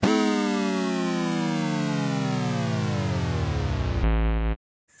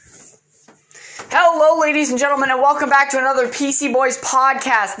Hello, ladies and gentlemen, and welcome back to another PC Boys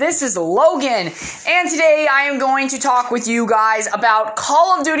podcast. This is Logan, and today I am going to talk with you guys about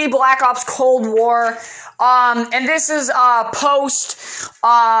Call of Duty Black Ops Cold War. And this is post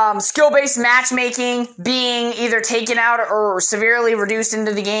skill-based matchmaking being either taken out or severely reduced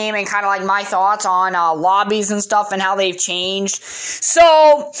into the game, and kind of like my thoughts on lobbies and stuff and how they've changed.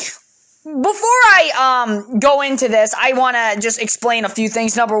 So before I go into this, I want to just explain a few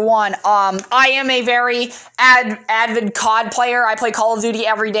things. Number one, I am a very avid COD player. I play Call of Duty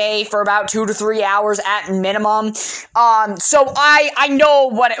every day for about 2 to 3 hours at minimum. So I know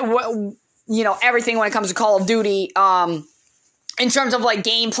what everything when it comes to Call of Duty, in terms of like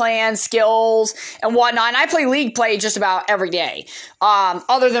game plan, skills, and whatnot. And I play League play just about every day.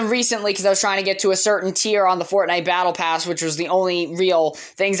 Other than recently, because I was trying to get to a certain tier on the Fortnite Battle Pass, which was the only real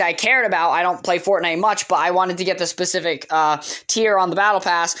things I cared about. I don't play Fortnite much, but I wanted to get the specific tier on the Battle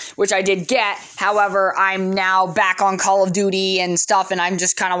Pass, which I did get. However, I'm now back on Call of Duty and stuff, and I'm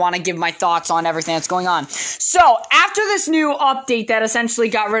just kind of want to give my thoughts on everything that's going on. So, after this new update that essentially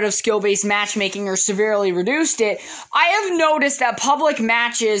got rid of skill-based matchmaking or severely reduced it, I have noticed that public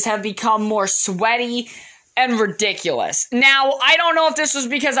matches have become more sweaty and ridiculous. Now, I don't know if this was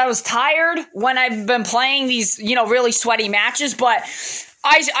because I was tired when I've been playing these, really sweaty matches, but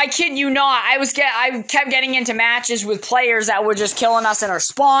I kid you not, I kept getting into matches with players that were just killing us in our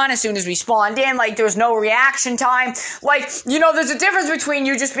spawn as soon as we spawned in. Like, there was no reaction time. Like, there's a difference between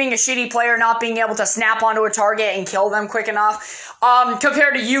you just being a shitty player, not being able to snap onto a target and kill them quick enough,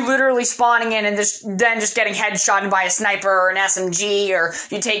 compared to you literally spawning in and then just getting headshotted by a sniper or an SMG, or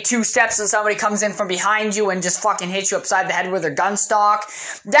you take 2 steps and somebody comes in from behind you and just fucking hits you upside the head with their gun stock.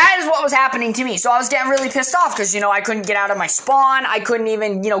 That is what was happening to me. So I was getting really pissed off because, I couldn't get out of my spawn. I couldn't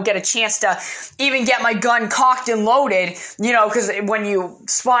even, get a chance to even get my gun cocked and loaded, because when you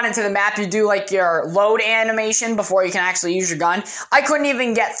spawn into the map, you do like your load animation before you can actually use your gun. I couldn't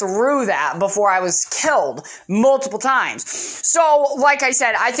even get through that before I was killed multiple times. So, like I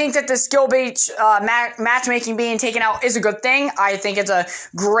said, I think that the skill-based matchmaking being taken out is a good thing. I think it's a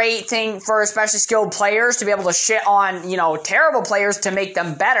great thing for especially skilled players to be able to shit on, terrible players to make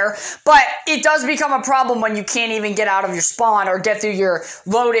them better. But it does become a problem when you can't even get out of your spawn or get through your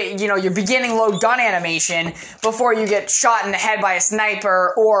loaded, your beginning load gun animation before you get shot in the head by a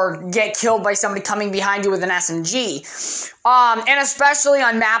sniper or get killed by somebody coming behind you with an SMG. And especially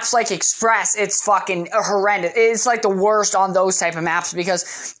on maps like Express, it's fucking horrendous. It's like the worst on those type of maps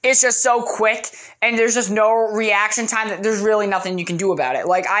because it's just so quick and there's just no reaction time that there's really nothing you can do about it.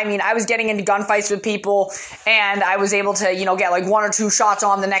 Like, I was getting into gunfights with people and I was able to, get like 1 or 2 shots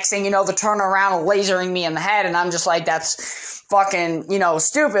on. The next thing they're turning around and lasering me in the head, and I'm just like, that's fucking,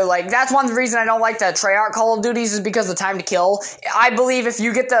 stupid. Like, that's one reason I don't like the Treyarch Call of Duties, is because of the time to kill. I believe if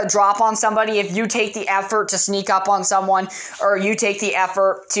you get the drop on somebody, if you take the effort to sneak up on someone, or you take the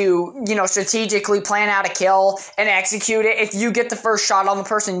effort to, strategically plan out a kill and execute it, if you get the first shot on the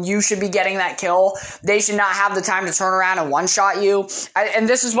person, you should be getting that kill. They should not have the time to turn around and one-shot you. And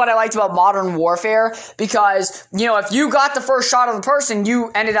this is what I liked about Modern Warfare, because, if you got the first shot on the person,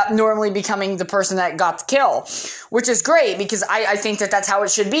 you ended up normally becoming the person that got the kill, which is great, because I think that that's how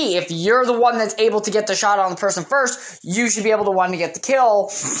it should be. If you're the one that's able to get the shot on the person first, you should be able to want to get the kill.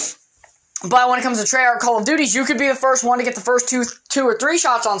 But when it comes to Treyarch Call of Duties, you could be the first one to get the first two or 3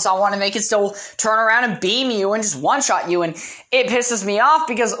 shots on someone, and they can still turn around and beam you and just one-shot you. And it pisses me off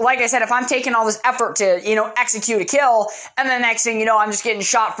because, like I said, if I'm taking all this effort to, execute a kill, and the next thing I'm just getting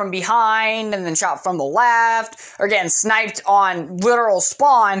shot from behind and then shot from the left, or getting sniped on literal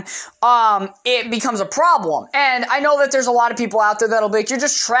spawn, it becomes a problem. And I know that there's a lot of people out there that'll be like, you're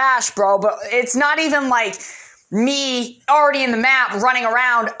just trash, bro, but it's not even like me already in the map running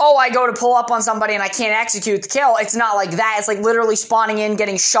around, I go to pull up on somebody and I can't execute the kill. It's not like that. It's like literally spawning in,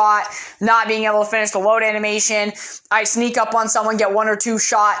 getting shot, not being able to finish the load animation. I sneak up on someone, get 1 or 2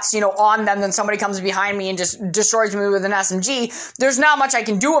 shots, on them, then somebody comes behind me and just destroys me with an SMG. There's not much I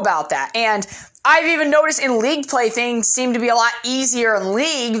can do about that. And I've even noticed in League play, things seem to be a lot easier in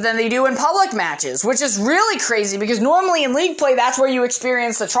League than they do in public matches, which is really crazy because normally in League play, that's where you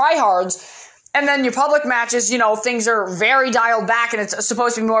experience the tryhards. And then your public matches, things are very dialed back and it's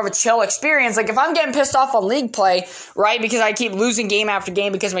supposed to be more of a chill experience. Like, if I'm getting pissed off on League play, right, because I keep losing game after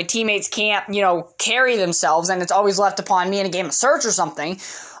game because my teammates can't, carry themselves and it's always left upon me in a game of Search or something,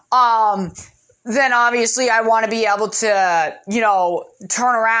 then obviously I want to be able to,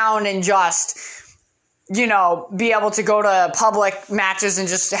 turn around and just, be able to go to public matches and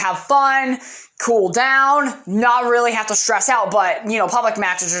just have fun, cool down, not really have to stress out. But, public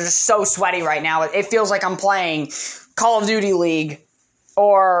matches are just so sweaty right now. It feels like I'm playing Call of Duty League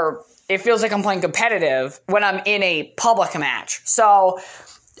or it feels like I'm playing competitive when I'm in a public match. So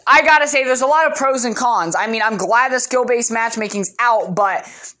I gotta say, there's a lot of pros and cons. I mean, I'm glad the skill-based matchmaking's out, but,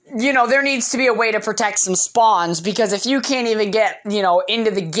 you know, there needs to be a way to protect some spawns, because if you can't even get, you know, into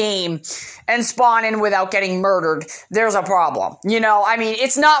the game and spawn in without getting murdered, there's a problem. You know, I mean,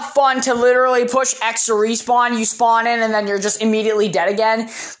 it's not fun to literally push X to respawn, you spawn in, and then you're just immediately dead again.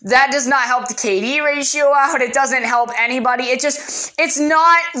 That does not help the KD ratio out, it doesn't help anybody, it's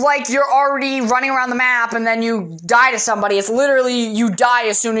not like you're already running around the map and then you die to somebody, it's literally you die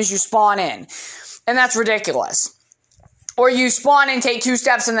as soon as you spawn in. And that's ridiculous. Or you spawn in, take 2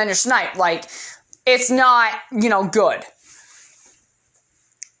 steps, and then you're sniped. Like, it's not, you know, good.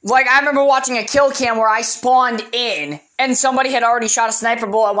 Like, I remember watching a kill cam where I spawned in, and somebody had already shot a sniper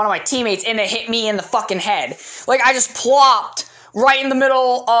bullet at one of my teammates, and it hit me in the fucking head. Like, I just plopped right in the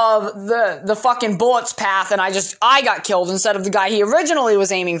middle of the fucking bullet's path, and I got killed instead of the guy he originally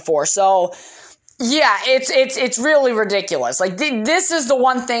was aiming for. So, yeah, it's really ridiculous. Like, this is the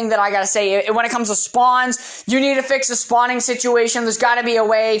one thing that I gotta say, when it comes to spawns, you need to fix the spawning situation. There's gotta be a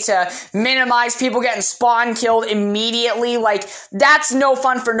way to minimize people getting spawn killed immediately. Like, that's no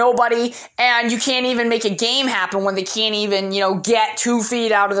fun for nobody, and you can't even make a game happen when they can't even, you know, get 2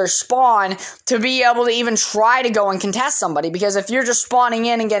 feet out of their spawn to be able to even try to go and contest somebody. Because if you're just spawning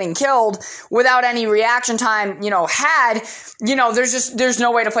in and getting killed without any reaction time, you know, there's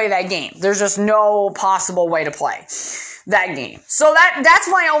no way to play that game. There's just no possible way to play that game. So that's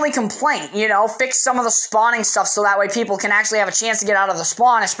my only complaint, you know, fix some of the spawning stuff so that way people can actually have a chance to get out of the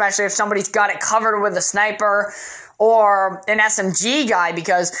spawn, especially if somebody's got it covered with a sniper or an SMG guy,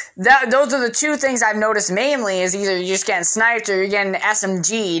 because those are the 2 things I've noticed mainly, is either you're just getting sniped or you're getting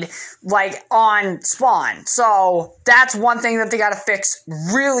SMG'd, like, on spawn. So that's one thing that they gotta fix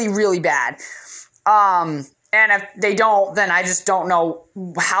really, really bad. And if they don't, then I just don't know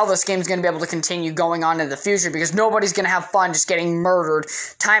how this game's going to be able to continue going on in the future, because nobody's going to have fun just getting murdered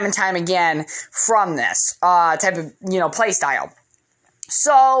time and time again from this type of, you know, play style.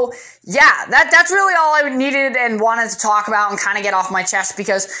 So, yeah, that's really all I needed and wanted to talk about and kind of get off my chest,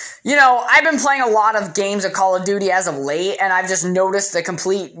 because, you know, I've been playing a lot of games of Call of Duty as of late, and I've just noticed the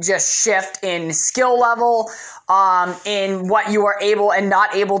complete just shift in skill level, in what you are able and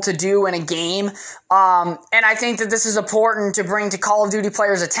not able to do in a game. And I think that this is important to bring to Call of Duty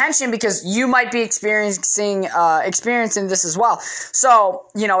players' attention, because you might be experiencing this as well. So,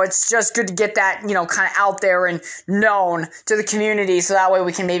 you know, it's just good to get that, you know, kind of out there and known to the community, so that way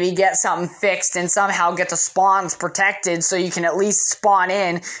we can maybe get something fixed and somehow get the spawns protected, so you can at least spawn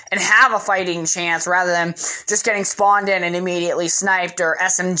in and have a fighting chance, rather than just getting spawned in and immediately sniped or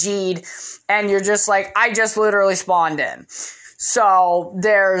SMG'd, and you're just like, I just literally spawned in. So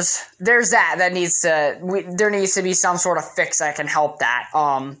there's that there needs to be some sort of fix that can help that.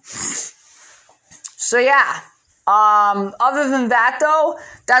 So yeah. Other than that, though,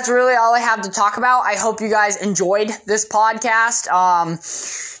 that's really all I have to talk about. I hope you guys enjoyed this podcast.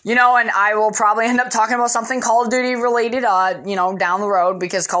 You know, and I will probably end up talking about something Call of Duty related, you know, down the road,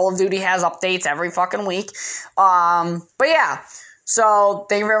 because Call of Duty has updates every fucking week. But yeah. So,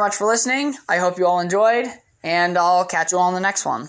 thank you very much for listening. I hope you all enjoyed, and I'll catch you all on the next one.